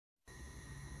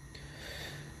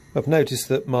I've noticed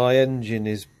that my engine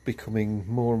is becoming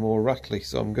more and more rattly,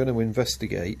 so I'm going to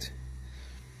investigate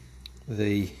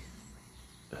the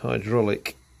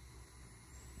hydraulic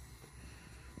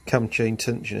cam chain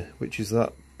tensioner, which is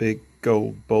that big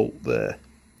gold bolt there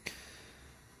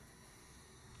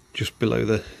just below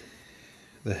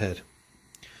the head.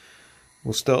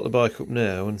 We'll start the bike up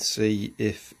now and see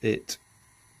if it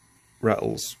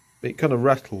rattles. It kind of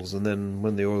rattles, and then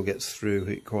when the oil gets through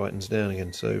it quietens down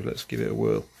again, so let's give it a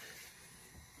whirl.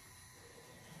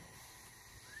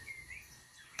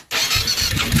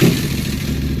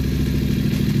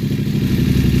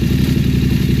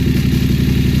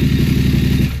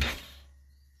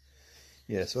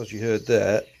 Yeah, so as you heard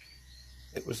there,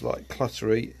 it was like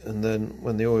clattery, and then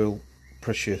when the oil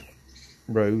pressure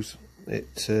rose, it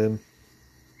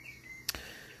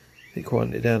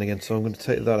quietened it down again. So I'm going to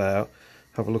take that out,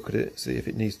 have a look at it, see if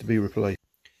it needs to be replaced.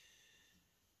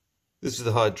 This is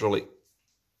the hydraulic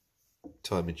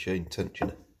timing chain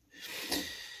tensioner.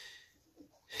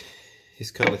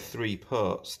 It's kind of three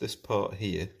parts. This part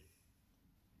here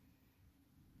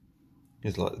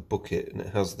is like the bucket, and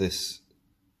it has this.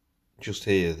 Just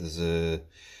here there's an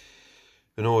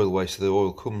oil way, so the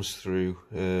oil comes through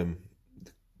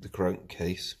the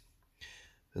crankcase,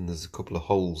 and there's a couple of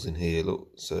holes in here,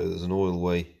 look, so there's an oil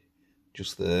way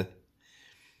just there,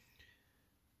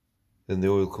 and the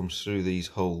oil comes through these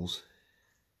holes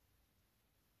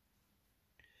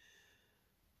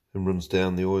and runs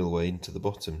down the oil way into the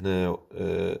bottom. Now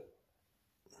if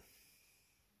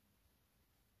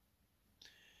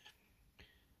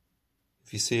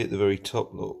you see at the very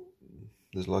top, look,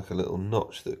 there's like a little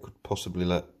notch that could possibly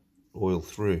let oil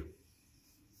through.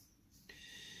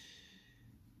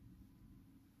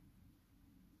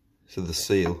 So the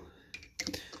seal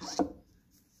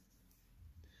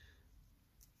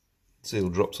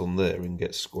drops on there and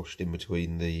gets squashed in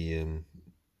between the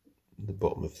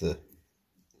bottom of the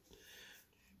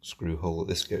screw hole that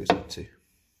this goes into,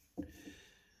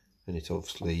 and it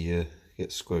obviously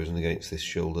gets squozen against this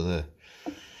shoulder there.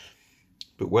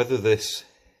 But whether this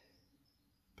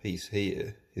piece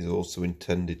here is also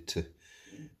intended to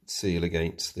seal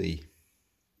against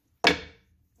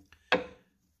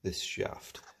this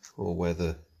shaft, or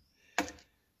whether a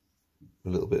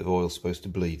little bit of oil is supposed to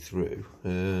bleed through,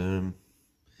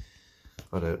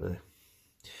 I don't know.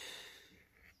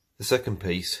 The second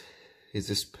piece is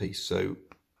this piece. So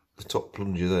the top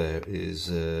plunger there is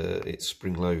it's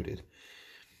spring loaded,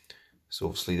 so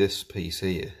obviously this piece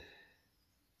here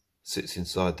sits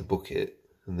inside the bucket,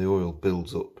 and the oil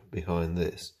builds up behind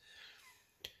this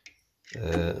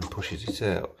and pushes it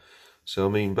out. So I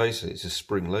mean, basically it's a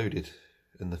spring loaded,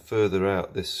 and the further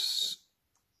out this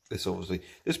obviously,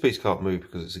 this piece can't move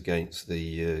because it's against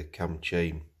the cam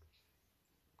chain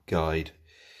guide,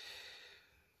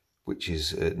 which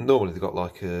is normally they've got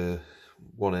like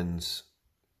one end's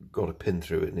got a pin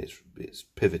through it, and it's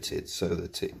pivoted so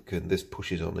that it can, this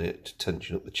pushes on it to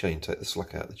tension up the chain, take the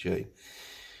slack out of the chain.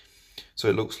 So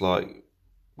it looks like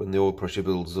when the oil pressure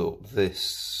builds up,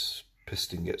 this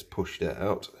piston gets pushed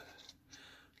out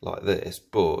like this,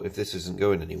 but if this isn't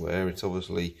going anywhere, it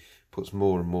obviously puts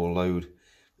more and more load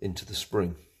into the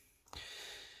spring.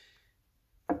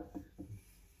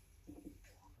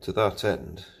 To that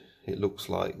end, it looks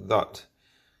like that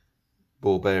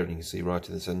ball bearing you can see right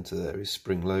in the centre there is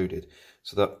spring loaded,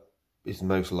 so that is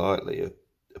most likely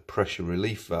a pressure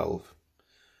relief valve.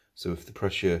 So if the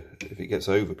pressure, if it gets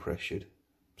over pressured,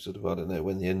 sort of, I don't know,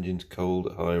 when the engine's cold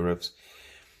at high revs,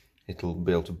 it'll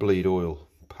be able to bleed oil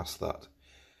past that,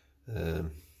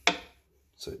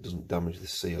 so it doesn't damage the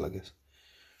seal, I guess.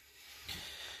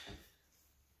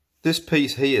 This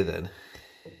piece here then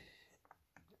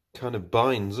kind of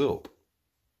binds up,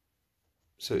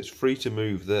 so it's free to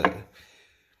move there,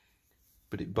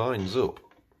 but it binds up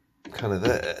kind of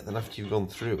there, and then after you've gone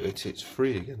through it, it's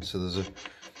free again. So there's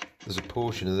a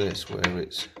portion of this where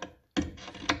it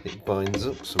binds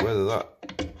up, so whether that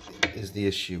is the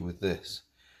issue with this,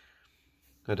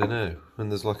 I don't know. And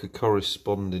there's like a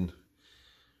corresponding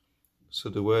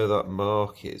sort of where that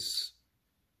mark is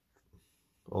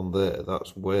on there,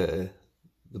 that's where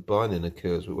the binding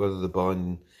occurs, but whether the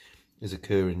binding is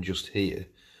occurring just here,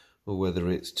 or whether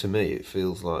it's, to me it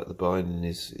feels like the binding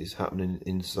is happening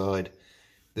inside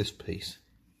this piece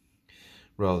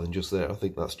rather than just there. I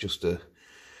think that's just a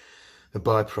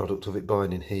byproduct of it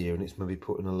binding here, and it's maybe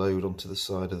putting a load onto the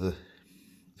side of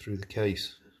through the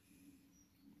case.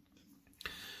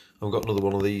 I've got another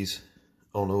one of these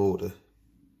on order.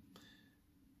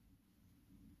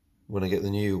 When I get the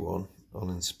new one, I'll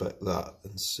inspect that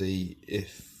and see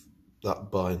if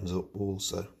that binds up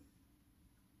also.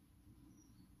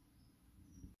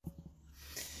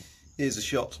 here's a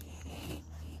shot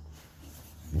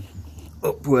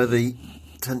up where the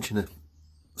tensioner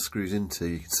screws into.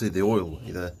 You can see the oil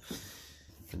there,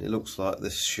 and it looks like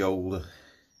this shoulder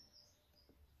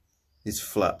is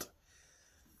flat,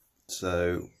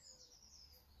 so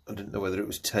I didn't know whether it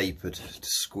was tapered to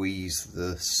squeeze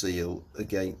the seal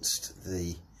against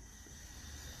the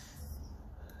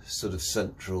sort of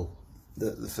central,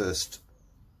 the first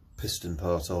piston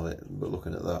part of it, but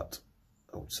looking at that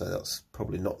I would say that's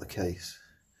probably not the case.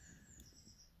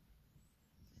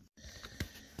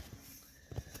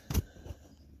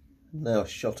 Now a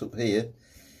shot up here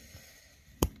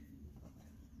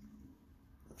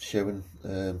showing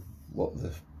what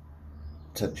the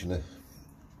tensioner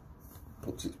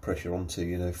puts its pressure onto,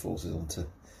 you know, forces onto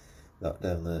that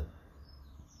down there.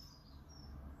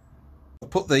 I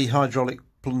put the hydraulic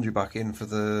plunger back in for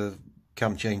the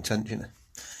cam chain tensioner.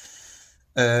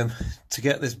 To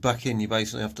get this back in, you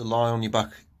basically have to lie on your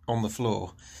back on the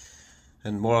floor,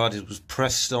 and what I did was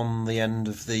pressed on the end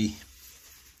of the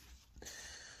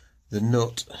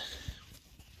nut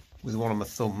with one of my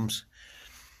thumbs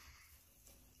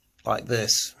like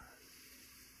this,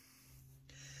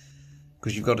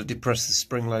 because you've got to depress the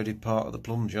spring-loaded part of the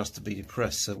plunger. Has to be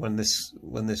depressed, so when this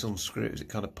unscrews, it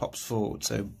kind of pops forward.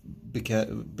 So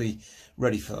be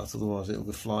ready for that, otherwise it'll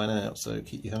go flying out. So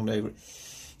keep your hand over it.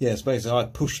 Yes, basically I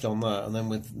pushed on that, and then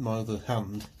with my other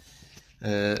hand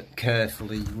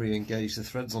carefully re-engage the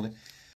threads on it.